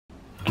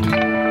Good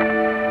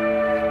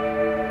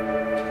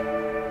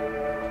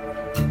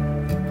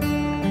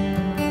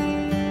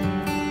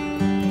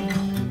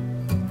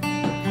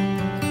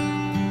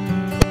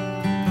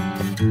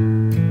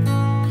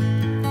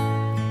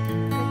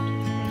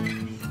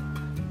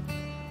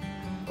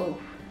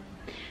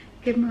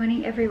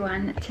morning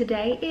everyone.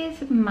 Today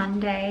is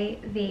Monday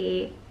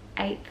the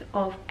 8th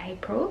of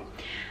April.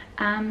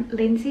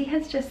 Lindsay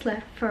has just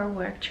left for a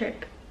work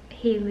trip.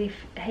 He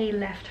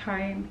left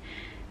home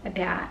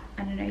about,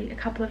 I don't know, a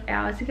couple of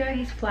hours ago.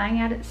 He's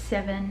flying out at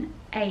 7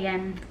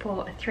 AM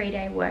for a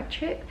 3-day work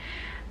trip.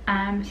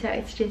 So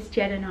it's just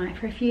Jed and I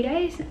for a few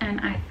days,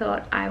 and I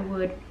thought I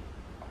would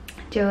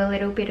do a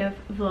little bit of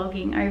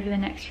vlogging over the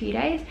next few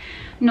days.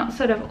 Not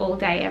sort of all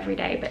day every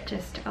day, but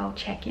just I'll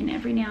check in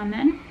every now and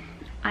then.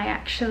 I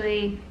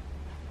actually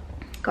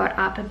got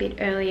up a bit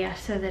earlier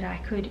so that I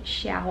could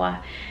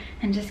shower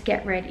and just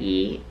get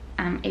ready,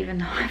 even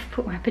though I've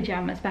put my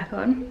pajamas back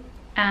on.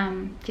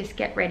 Just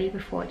get ready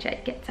before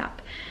Jed gets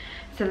up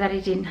so that I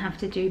didn't have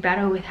to do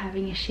battle with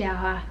having a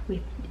shower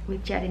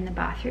with Jed in the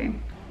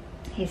bathroom.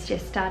 He's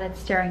just started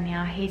stirring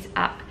now. He's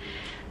up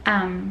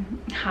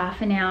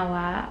half an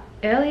hour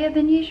earlier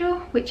than usual,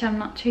 which I'm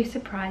not too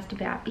surprised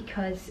about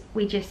because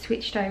we just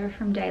switched over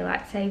from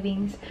daylight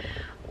savings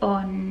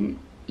on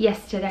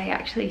yesterday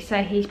actually,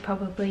 so he's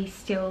probably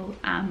still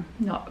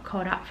not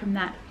caught up from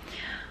that.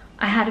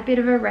 I had a bit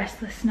of a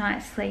restless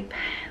night's sleep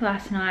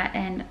last night,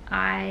 and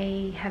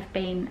I have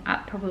been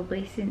up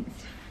probably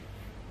since,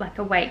 like,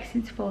 awake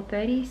since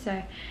 4:30.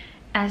 So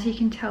as you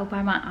can tell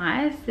by my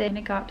eyes, they're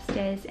gonna go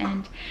upstairs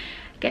and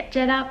get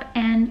Jed up,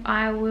 and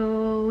I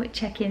will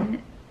check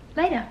in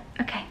later.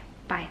 Okay,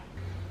 bye.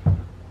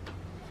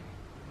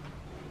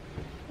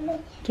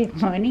 Good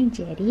morning,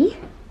 Jeddy.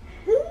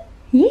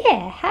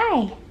 Yeah,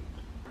 hi.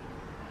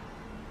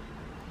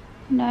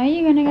 No,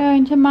 you're gonna go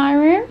into my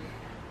room.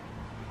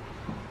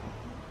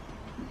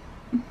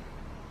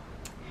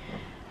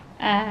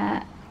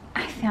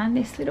 I found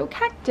this little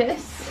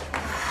cactus.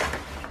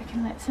 I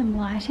can let some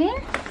light in.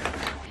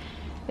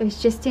 It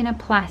was just in a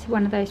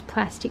one of those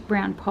plastic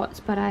brown pots,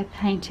 but I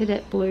painted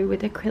it blue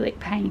with acrylic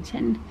paint,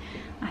 and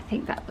I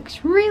think that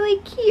looks really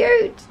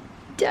cute.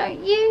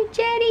 Don't you,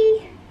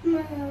 Jeddy?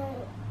 No.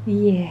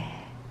 Yeah.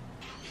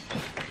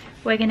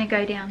 We're gonna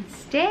go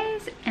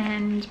downstairs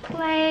and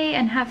play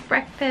and have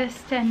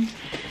breakfast, and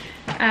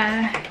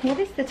what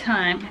is the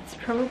time? It's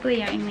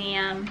probably only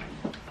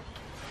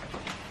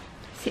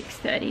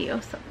 6:30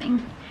 or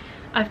something.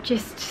 I've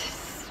just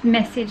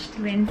messaged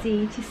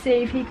Lindsay to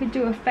see if he could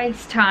do a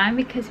FaceTime,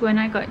 because when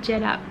I got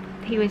Jed up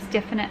he was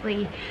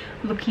definitely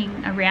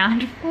looking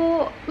around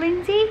for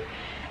Lindsay,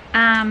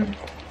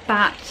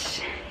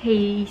 but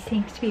he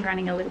seems to be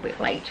running a little bit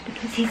late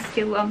because he's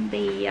still on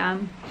the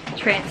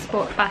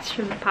transport bus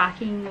from the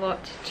parking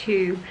lot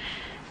to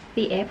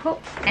the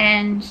airport,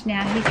 and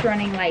now he's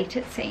running late,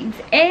 it seems.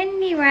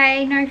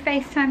 Anyway, no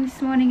FaceTime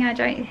this morning, I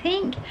don't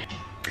think.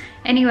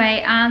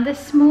 Anyway,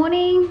 this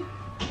morning,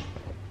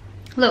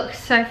 look,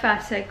 so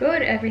far so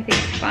good,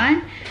 everything's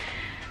fine.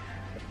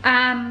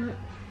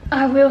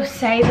 I will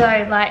say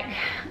though, like,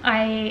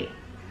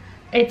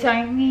 it's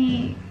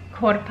only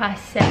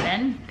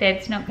 7:15.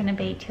 Bed's not going to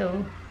be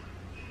till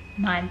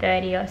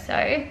 9:30 or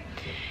so.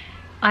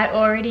 I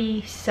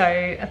already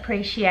so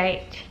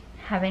appreciate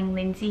having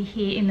Lindsay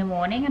here in the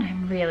morning, and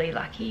I'm really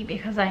lucky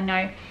because I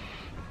know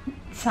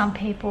some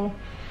people,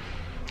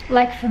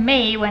 like for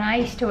me, when I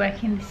used to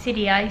work in the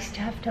city, I used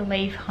to have to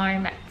leave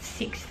home at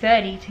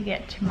 6:30 to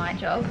get to my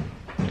job.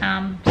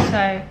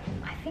 So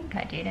I think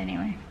I did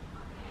anyway.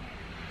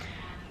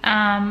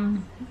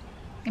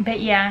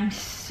 But yeah, I'm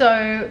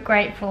so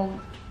grateful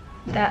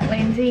that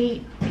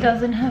Lindsay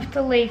doesn't have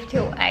to leave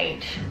till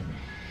 8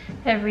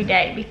 every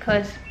day,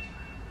 because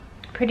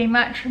pretty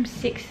much from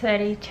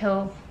 6:30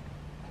 till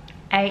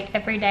 8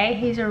 every day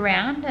he's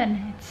around,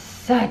 and it's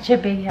such a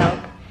big help.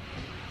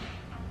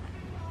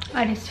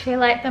 I just feel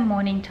like the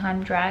morning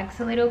time drags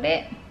a little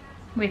bit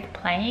with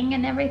playing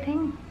and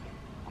everything.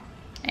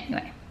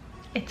 Anyway,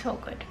 it's all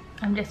good.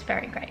 I'm just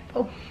very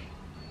grateful.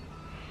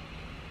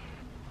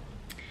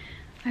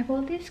 I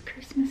bought this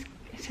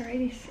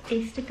this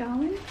Easter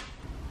garland.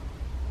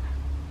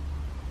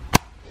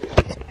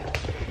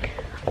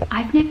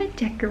 I've never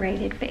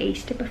decorated for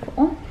Easter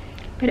before,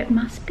 but it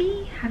must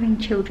be having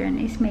children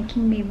is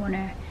making me want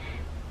to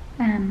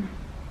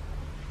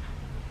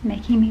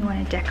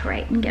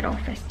decorate and get all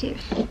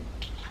festive.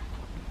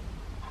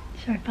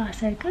 So far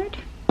so good.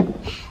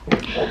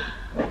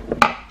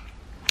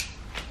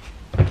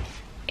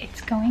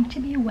 It's going to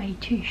be way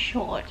too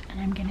short, and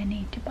I'm going to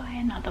need to buy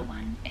another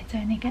one. It's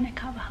only going to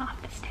cover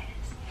half the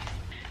stairs.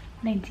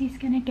 Lindsay's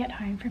going to get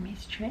home from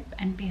his trip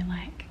and be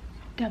like,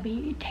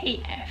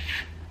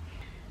 WTF.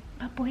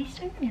 But boys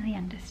don't really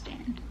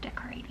understand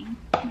decorating.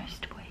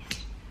 Most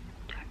boys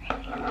don't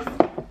really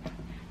understand.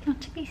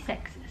 Not to be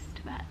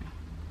sexist, but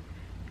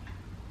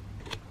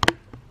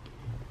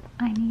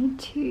I need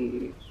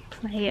to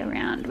play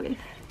around with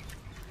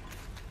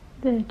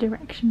the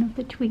direction of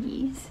the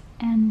twiggies,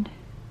 and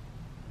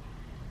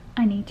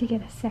I need to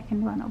get a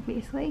second one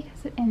obviously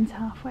because it ends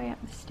halfway up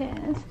the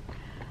stairs.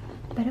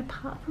 But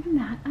apart from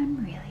that,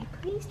 I'm really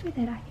pleased with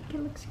it. I think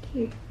it looks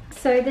cute.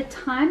 So the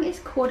time is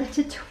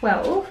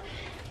 11:45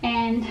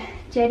 and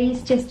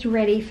Jeddy's just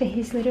ready for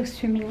his little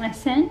swimming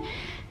lesson.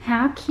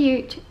 How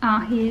cute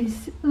are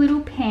his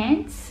little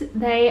pants?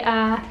 They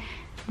are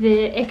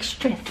the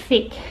extra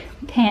thick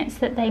pants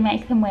that they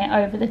make them wear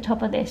over the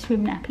top of their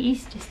swim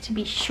nappies, just to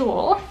be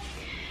sure.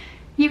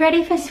 You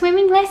ready for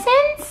swimming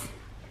lessons?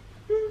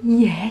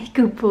 Yeah,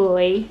 good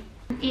boy.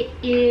 It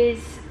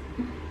is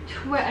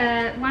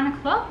 1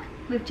 o'clock.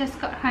 We've just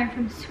got home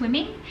from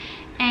swimming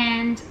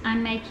and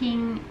I'm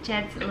making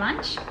Jed's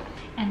lunch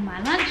and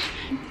my lunch.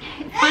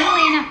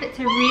 Funnily enough, it's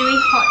a really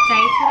hot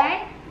day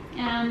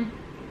today.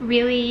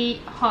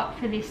 Really hot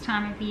for this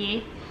time of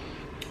year.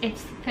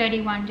 It's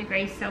 31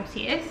 degrees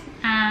Celsius.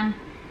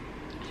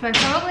 So I'll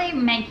probably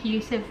make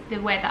use of the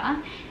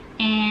weather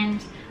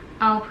and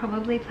I'll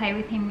probably play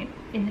with him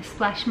in the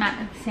splash mat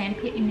at the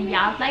sandpit in the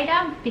yard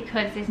later,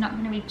 because there's not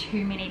going to be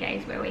too many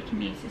days where we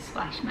can use the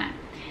splash mat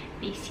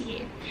this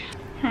year.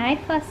 Hi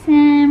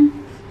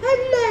Possum.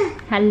 Hello.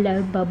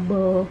 Hello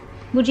Bubble.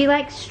 Would you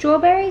like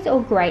strawberries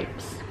or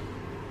grapes?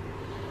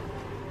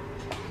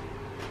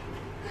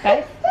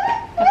 Both?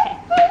 Okay.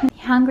 You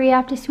hungry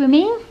after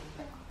swimming?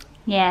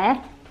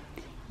 Yeah.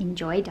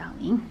 Enjoy,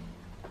 darling.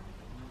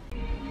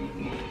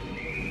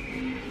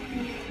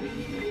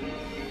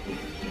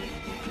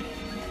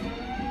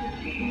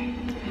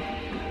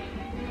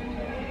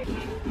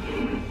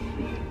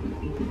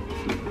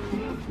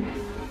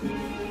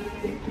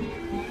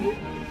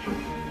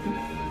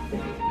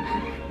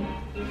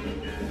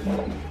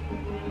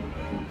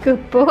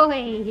 Good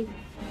boy.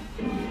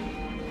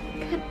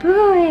 Good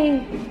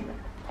boy.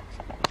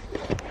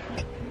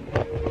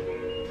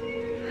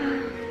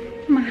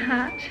 My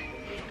heart.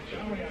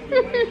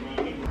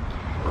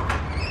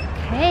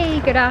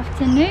 Okay, good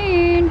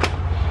afternoon.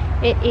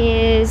 It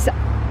is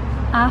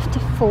after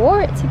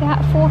 4. It's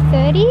about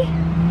 4:30.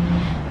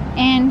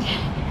 And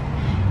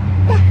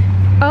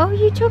oh,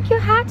 you took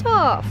your hat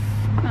off.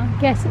 I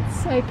guess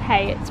it's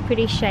okay. It's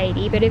pretty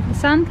shady, but if the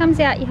sun comes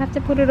out, you have to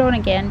put it on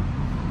again.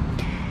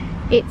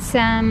 It's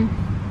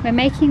we're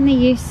making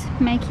use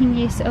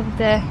of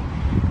the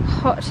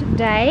hot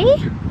day,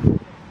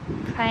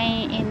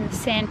 playing in the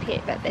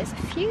sandpit, but there's a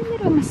few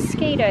little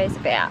mosquitoes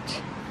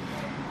about,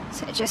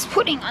 so just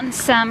putting on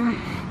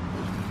some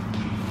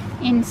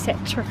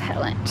insect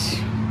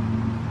repellent.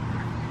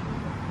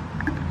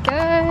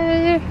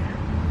 Go.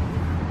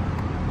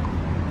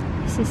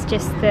 This is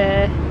just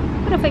the,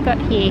 what have I got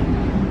here?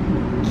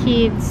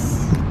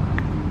 Kids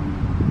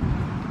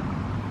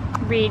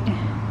red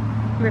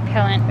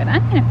repellent, but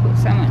I'm going to put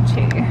some on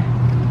too.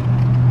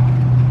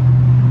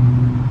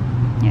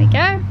 There we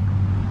go.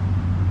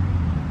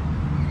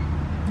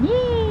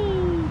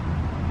 Yay!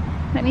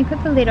 Let me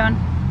put the lid on.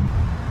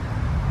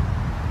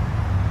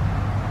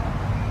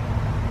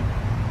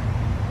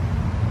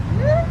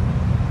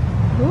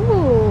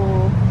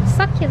 Ooh,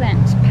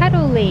 succulent,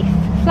 paddle leaf,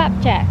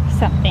 flapjack,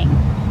 something.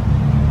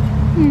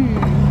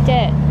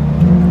 Dead.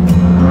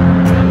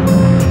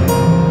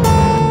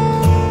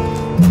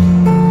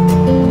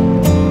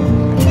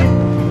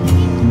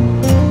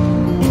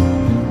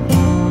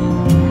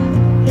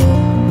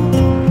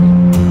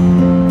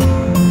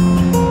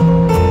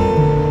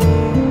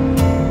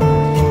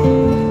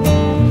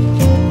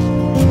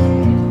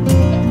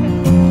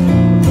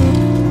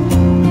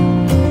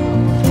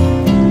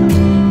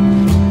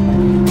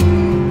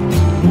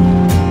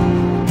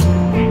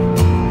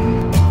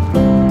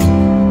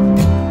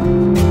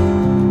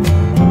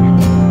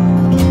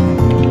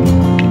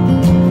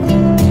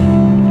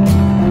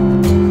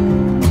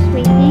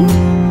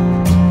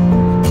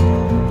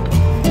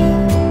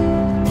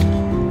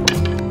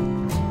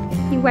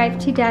 Wave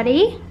to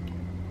Daddy.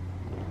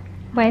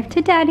 Wave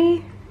to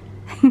Daddy.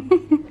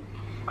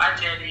 Bye,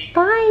 Jenny.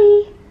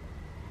 Bye.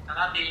 I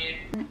love you.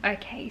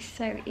 Okay,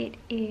 so it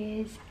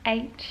is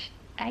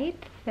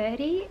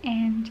 8:30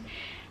 and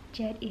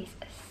Jed is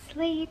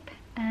asleep.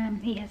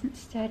 He hasn't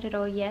stirred at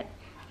all yet.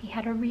 He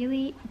had a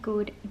really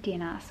good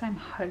dinner, so I'm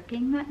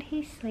hoping that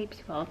he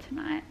sleeps well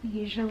tonight.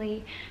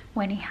 Usually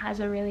when he has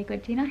a really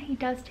good dinner, he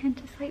does tend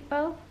to sleep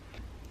well.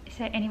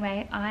 So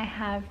anyway, I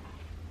have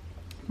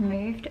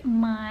moved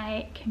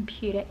my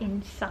computer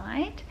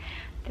inside.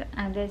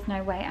 There's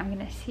no way I'm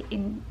gonna sit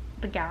in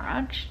the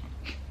garage.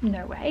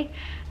 No way.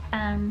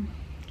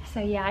 So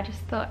yeah, I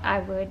just thought I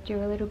would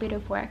do a little bit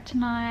of work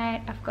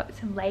tonight. I've got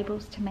some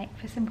labels to make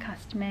for some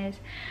customers.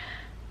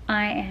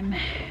 I am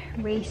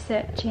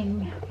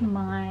researching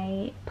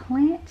my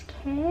plant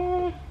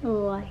care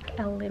like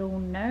a little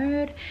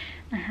nerd.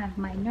 I have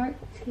my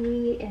notes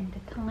here and a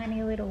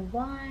tiny little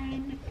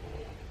wine.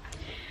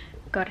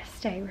 Gotta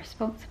stay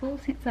responsible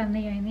since I'm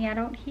the only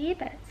adult here,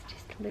 but it's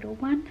just a little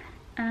one.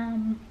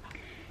 And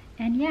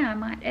yeah, I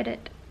might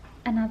edit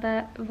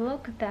another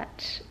vlog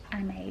that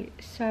I made.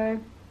 So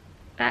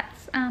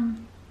that's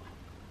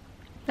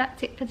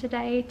it for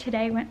today.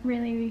 Today went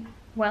really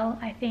well,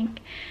 I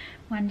think.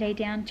 One day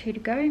down, 2 to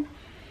go.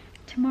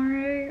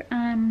 Tomorrow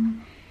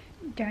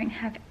don't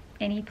have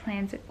any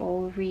plans at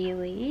all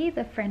really.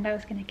 The friend I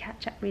was going to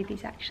catch up with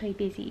is actually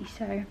busy,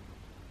 so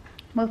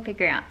we'll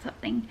figure out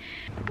something.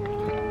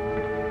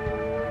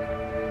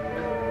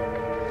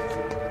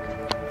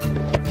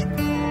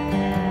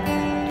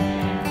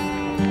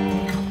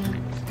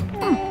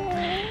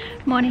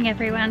 Morning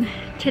everyone.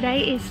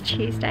 Today is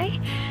Tuesday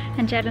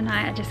and Jed and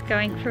I are just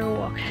going for a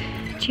walk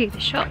to the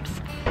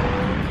shops.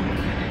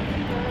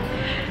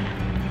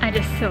 I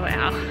just saw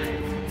our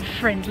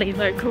friendly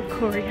local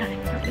courier. He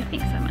probably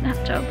thinks I'm a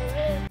nut job.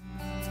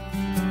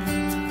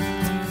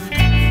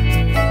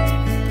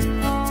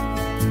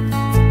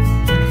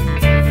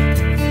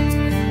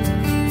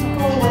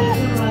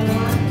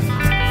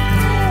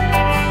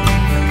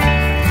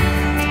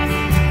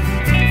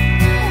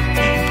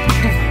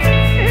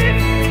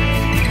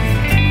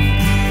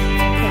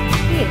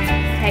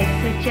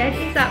 Jed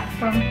is up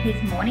from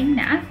his morning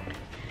nap.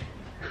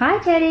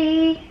 Hi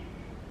Jeddy!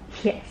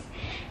 Yes.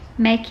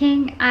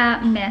 Making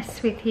a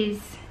mess with his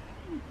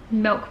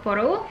milk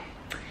bottle.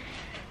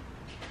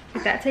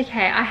 If that's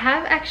okay. I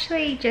have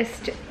actually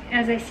just,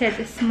 as I said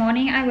this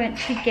morning, I went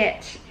to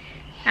get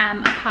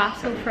a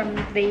parcel from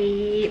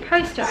the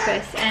post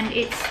office, and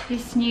it's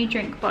this new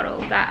drink bottle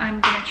that I'm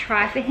going to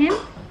try for him.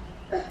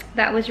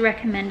 That was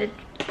recommended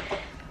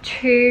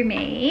to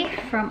me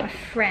from a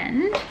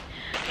friend.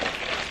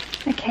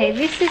 Okay,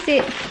 this is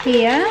it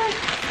here.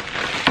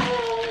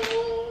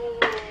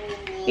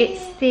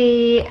 It's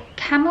the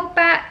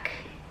Camelback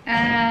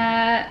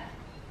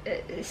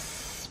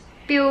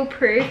spill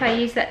proof. I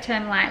use that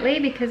term lightly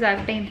because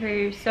I've been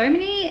through so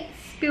many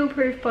spill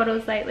proof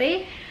bottles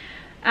lately.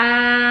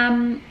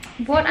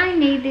 What I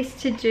need this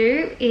to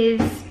do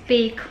is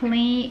be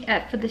clean,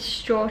 for the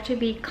straw to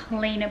be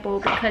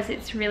cleanable, because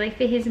it's really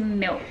for his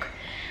milk.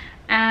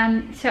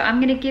 So I'm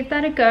gonna give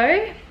that a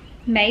go.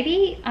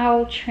 Maybe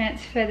I'll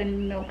transfer the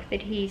milk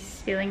that he's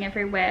spilling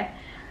everywhere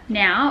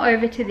now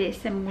over to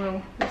this, and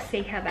we'll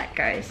see how that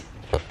goes.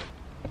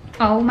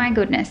 Oh my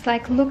goodness,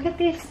 like look at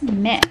this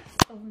mess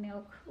of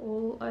milk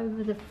all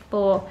over the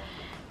floor.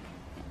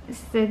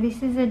 So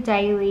this is a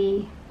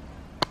daily...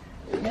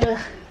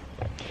 Ugh.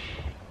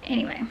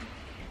 Anyway,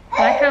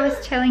 like I was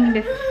telling you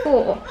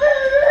before,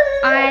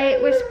 I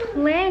was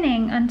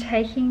planning on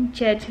taking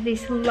Jed to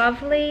this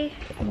lovely...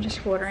 I'm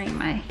just watering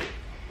my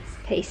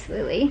peace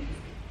lily.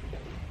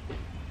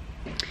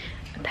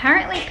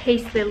 Apparently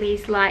peace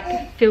lilies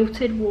like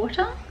filtered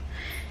water.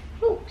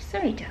 Oh,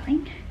 sorry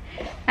darling.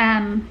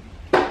 I'm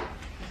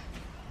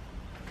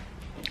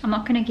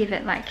not going to give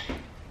it like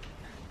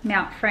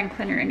Mount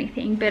Franklin or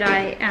anything, but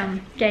I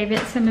gave it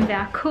some of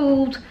our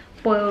cooled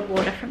boiled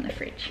water from the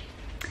fridge.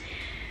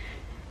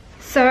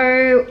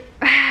 So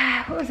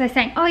what was I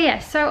saying? Oh yeah,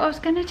 so I was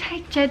going to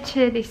take Jed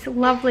to this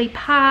lovely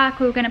park.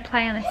 We were going to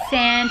play on the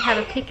sand, have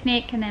a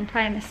picnic, and then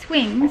play on the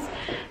swings,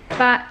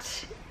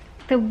 but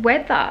the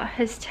weather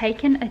has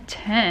taken a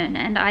turn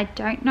and I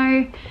don't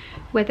know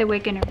whether we're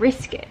going to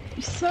risk it.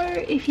 So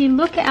if you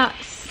look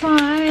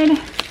outside,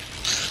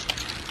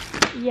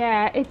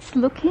 yeah, it's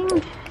looking,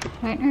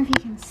 I don't know if you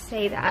can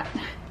see that.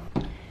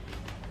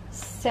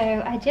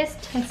 So I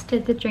just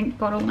tested the drink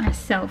bottle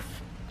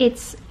myself.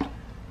 It's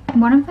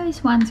one of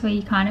those ones where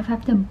you kind of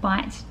have to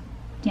bite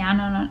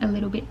down on it a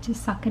little bit to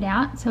suck it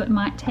out. So it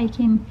might take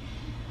him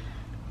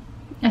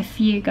a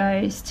few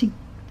goes to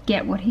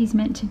get what he's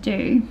meant to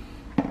do.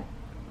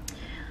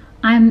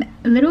 I'm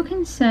a little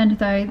concerned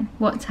though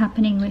what's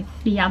happening with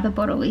the other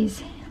bottle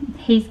is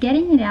he's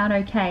getting it out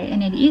okay,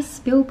 and it is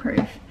spill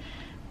proof,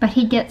 but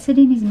he gets it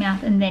in his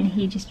mouth and then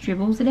he just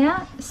dribbles it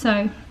out.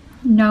 So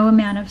no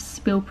amount of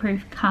spill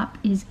proof cup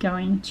is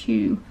going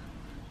to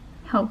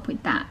help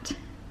with that.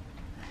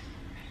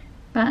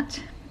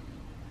 But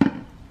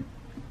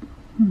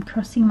I'm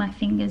crossing my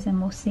fingers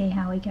and we'll see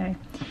how we go.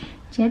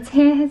 Jed's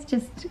hair has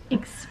just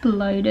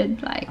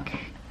exploded like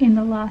in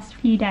the last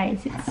few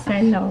days. It's so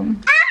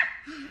long.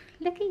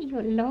 Look at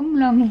your long,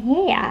 long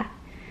hair.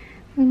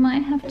 We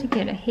might have to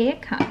get a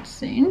haircut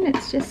soon.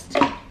 It's just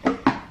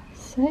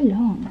so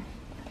long.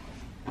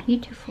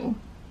 Beautiful.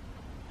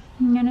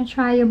 I'm gonna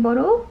try your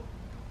bottle.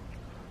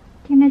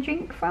 Can I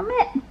drink from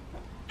it?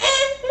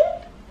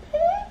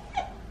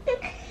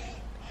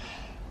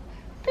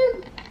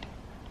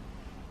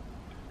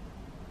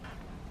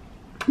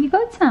 You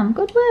got some.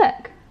 Good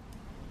work.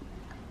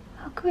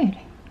 Oh, good.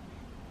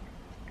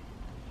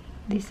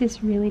 This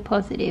is really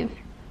positive.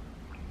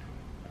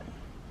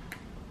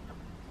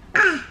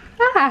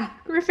 Ah,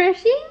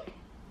 refreshing.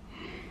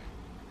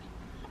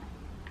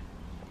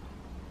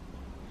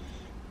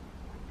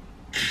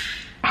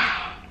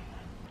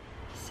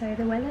 So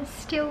the weather's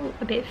still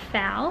a bit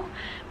foul,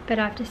 but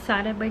I've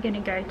decided we're going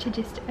to go to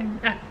just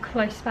a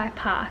close by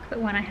park, but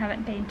one I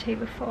haven't been to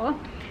before.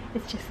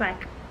 It's just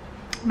like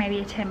maybe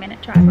a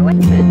 10-minute drive away.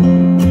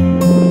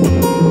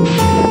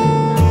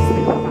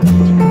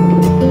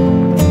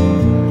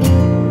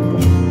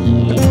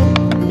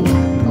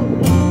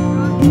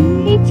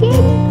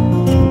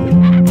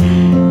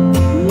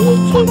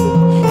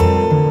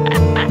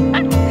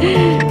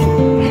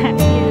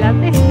 You love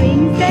this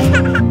thing,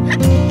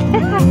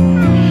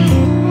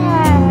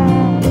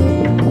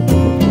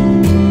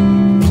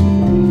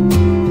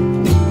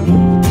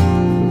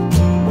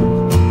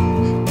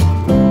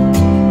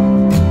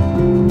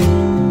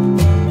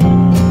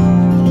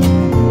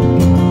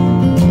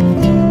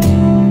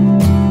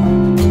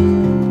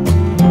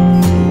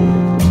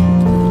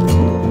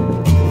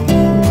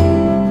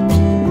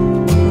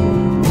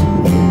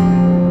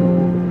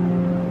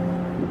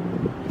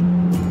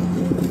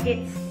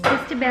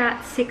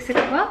 about 6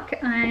 o'clock.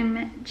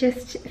 I'm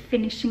just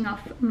finishing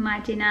off my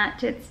dinner.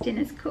 Jed's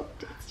dinner's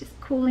cooked. It's just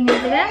cooling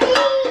over there.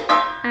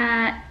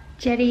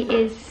 Jetty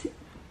is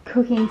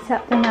cooking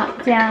something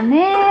up down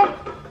there.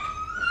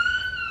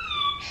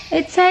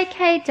 It's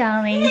okay,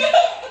 darling.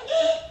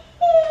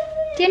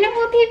 Dinner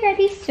will be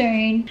ready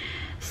soon.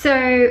 So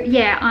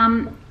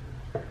yeah,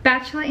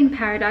 Bachelor in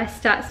Paradise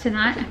starts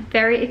tonight. I'm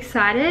very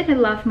excited. I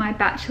love my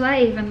Bachelor,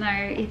 even though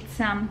it's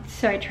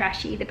so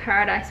trashy, the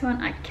Paradise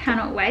one. I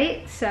cannot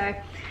wait. So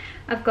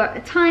I've got a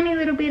tiny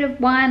little bit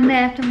of wine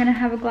left. I'm gonna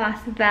have a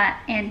glass of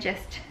that and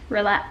just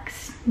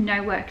relax.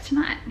 No work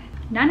tonight.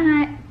 Night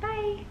night.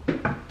 Bye.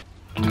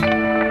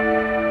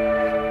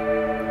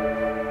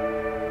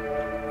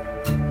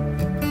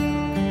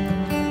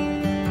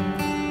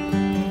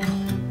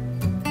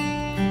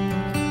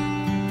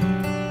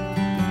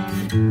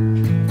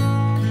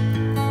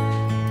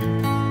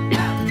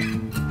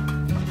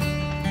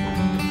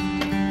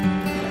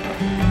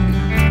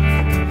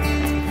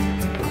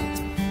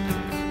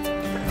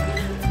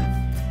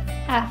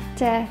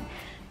 After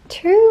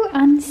 2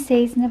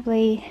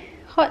 unseasonably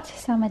hot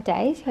summer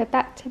days, we're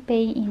back to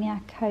being in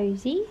our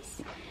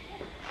cozies.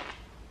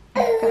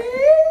 I've got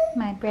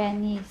my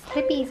brand new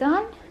slippies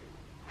on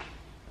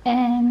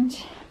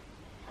and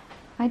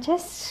I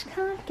just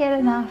can't get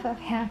enough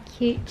of how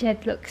cute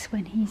Jed looks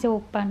when he's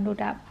all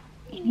bundled up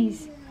in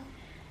his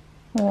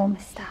warm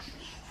stuff.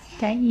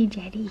 Don't you,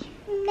 Jeddy?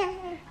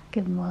 No.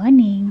 Good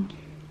morning.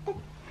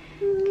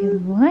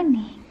 Good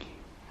morning.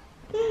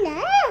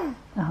 No.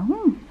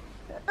 Oh.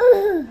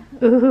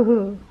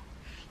 Ooh.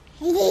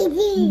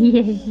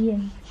 Yeah, yeah.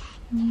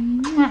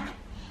 Mwah.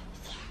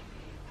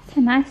 It's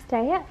a nice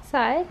day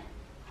outside.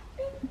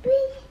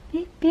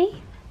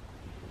 Baby.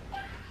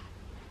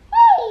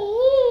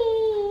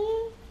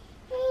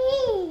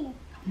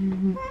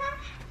 Mm-hmm.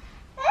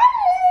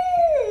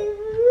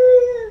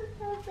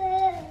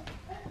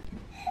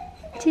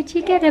 Did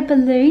you get a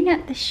balloon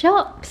at the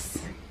shops?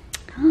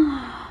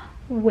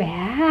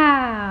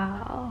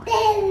 Wow.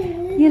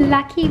 You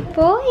lucky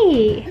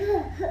boy.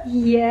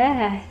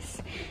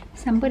 Yes.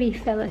 Somebody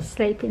fell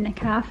asleep in the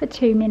car for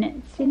 2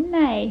 minutes, didn't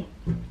they?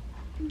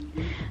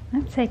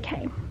 That's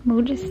okay.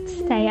 We'll just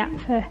stay up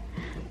for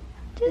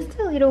just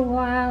a little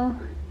while.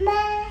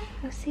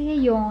 I'll see a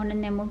yawn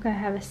and then we'll go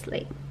have a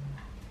sleep.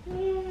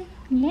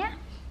 Yeah?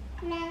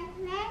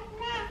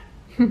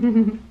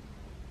 Can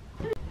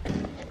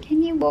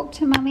you walk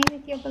to Mummy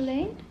with your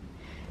balloon?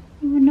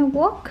 You want to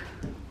walk?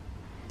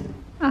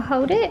 I'll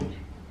hold it.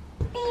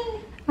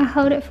 I'll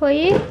hold it for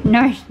you.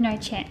 No, no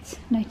chance.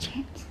 No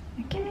chance.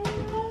 Okay.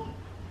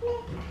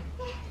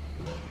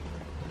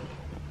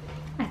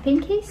 I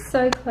think he's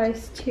so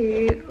close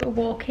to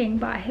walking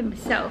by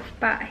himself,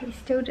 but he's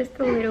still just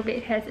a little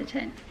bit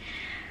hesitant.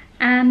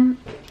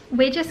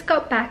 We just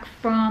got back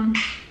from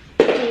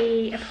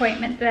the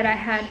appointment that I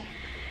had.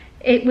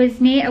 It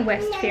was near a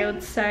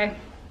Westfield, so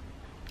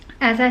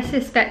as I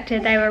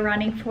suspected, they were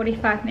running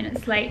 45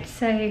 minutes late,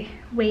 so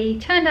we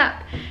turned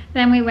up,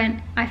 then we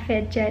went, I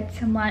fed Jed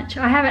some lunch.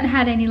 I haven't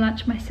had any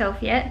lunch myself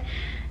yet.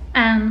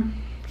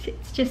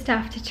 It's just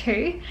after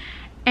 2,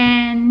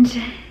 and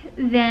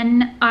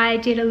then I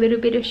did a little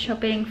bit of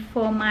shopping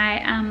for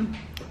my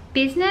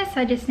business.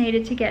 I just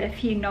needed to get a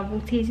few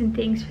novelties and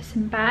things for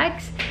some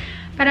bags,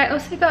 but I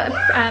also got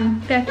a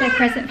birthday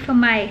present for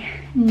my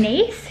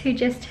niece who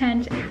just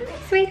turned,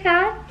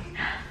 sweetheart,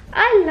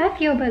 I love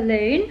your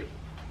balloon.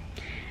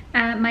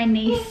 My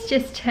niece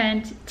just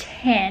turned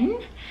 10,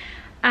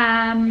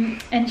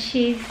 and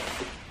she's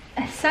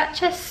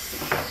such a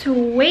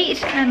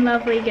sweet and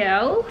lovely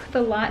girl.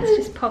 The light's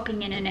just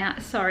popping in and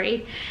out,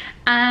 sorry.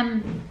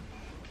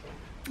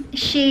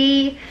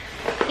 She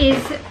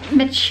is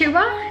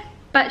mature,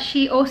 but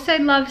she also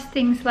loves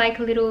things like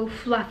little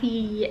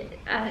fluffy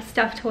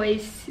stuffed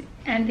toys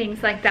and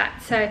things like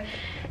that. So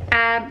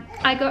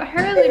I got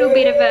her a little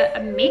bit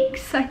of a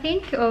mix, I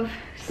think, of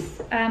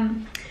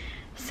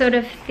sort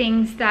of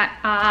things that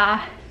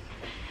are,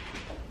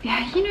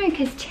 yeah, you know,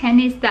 because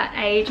 10 is that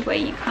age where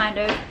you kind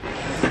of,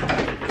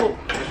 oh,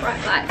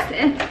 bright lights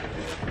there,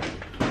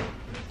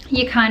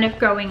 you're kind of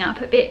growing up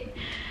a bit,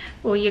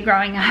 or you're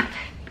growing up,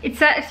 it's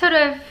that sort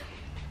of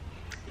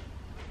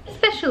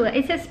special,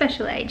 it's a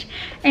special age.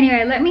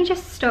 Anyway, let me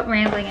just stop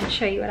rambling and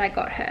show you what I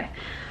got her.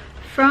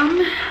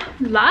 From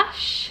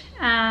Lush,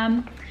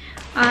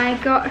 I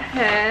got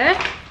her,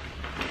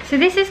 so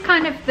this is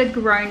kind of the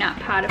grown-up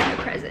part of her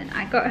present.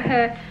 I got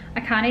her, I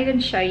can't even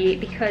show you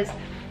because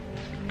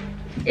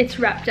it's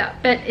wrapped up,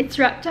 but it's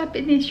wrapped up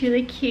in this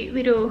really cute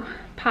little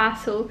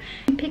parcel.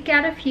 You pick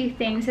out a few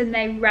things and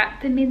they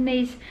wrap them in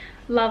these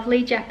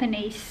lovely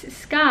Japanese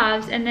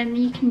scarves, and then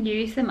you can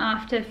use them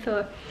after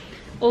for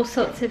all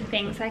sorts of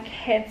things like a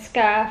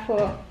headscarf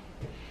or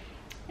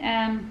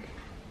I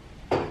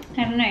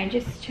don't know,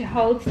 just to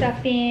hold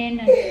stuff in.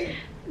 And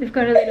we've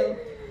got a little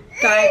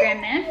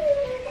diagram there.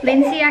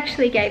 Lindsay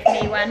actually gave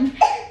me one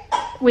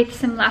with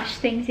some Lush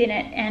things in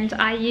it, and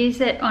I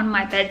use it on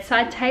my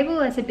bedside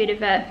table as a bit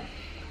of a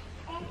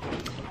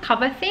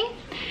cover thing.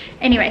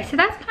 Anyway, so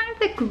that's kind of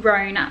the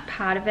grown-up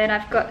part of it.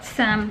 I've got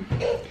some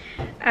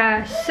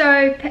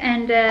soap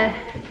and a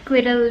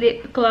glitter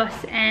lip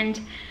gloss and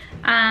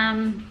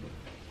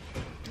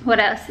what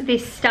else?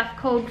 This stuff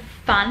called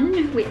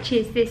Fun, which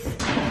is this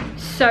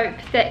soap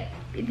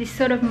this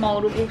sort of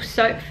moldable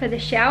soap for the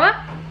shower.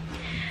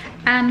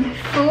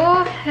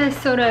 For her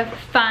sort of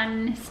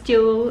fun,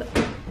 still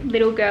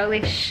little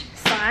girlish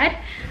side,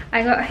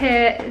 I got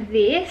her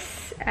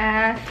this.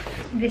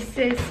 This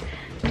is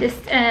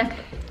just a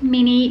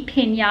mini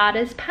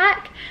pinatas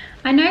pack.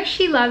 I know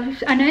she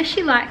likes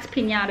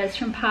pinatas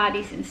from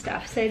parties and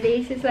stuff. So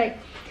these is like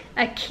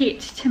a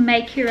kit to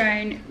make your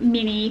own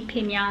mini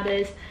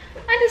pinatas.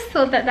 I just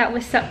thought that that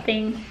was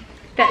something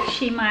that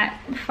she might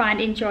find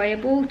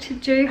enjoyable to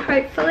do,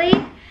 hopefully.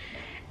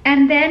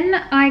 And then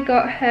I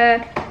got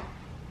her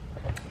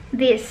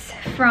this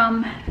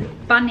from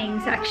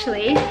Bunnings,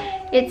 actually.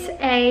 It's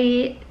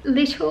a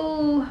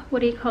little, what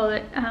do you call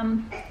it?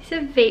 It's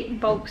a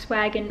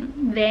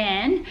Volkswagen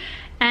van,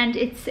 and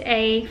it's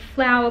a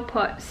flower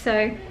pot.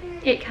 So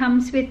it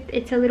comes with,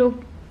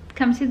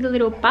 comes with a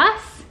little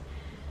bus,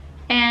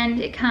 and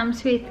it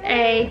comes with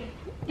a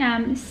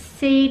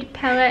seed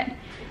pellet,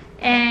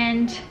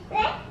 and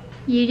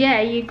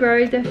you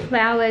grow the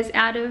flowers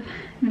out of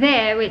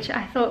there, which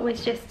I thought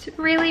was just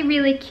really,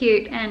 really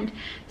cute and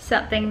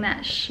something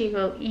that she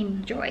will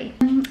enjoy.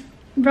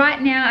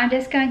 Right now I'm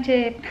just going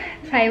to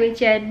play with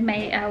Jed,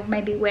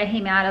 maybe wear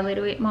him out a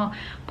little bit more,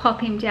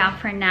 pop him down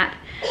for a nap.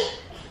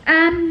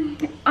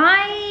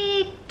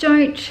 I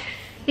don't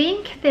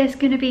think there's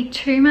going to be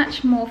too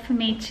much more for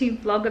me to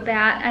vlog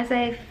about. As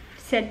I've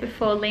said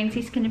before,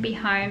 Lindsay's going to be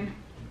home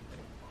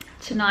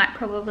tonight,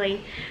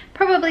 probably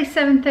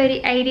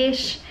 7:30,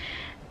 8ish.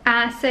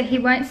 So he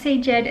won't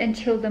see Jed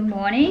until the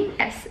morning.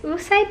 Yes, we'll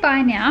say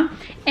bye now,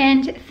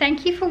 and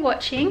thank you for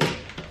watching.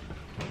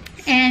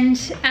 And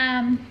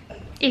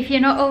if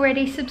you're not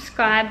already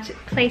subscribed,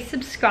 please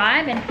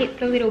subscribe and hit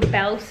the little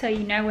bell so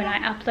you know when I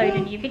upload a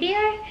new video.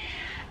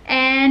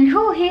 And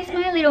oh, here's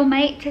my little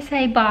mate to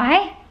say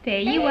bye. There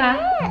you are.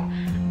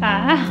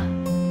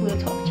 We'll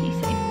talk to you.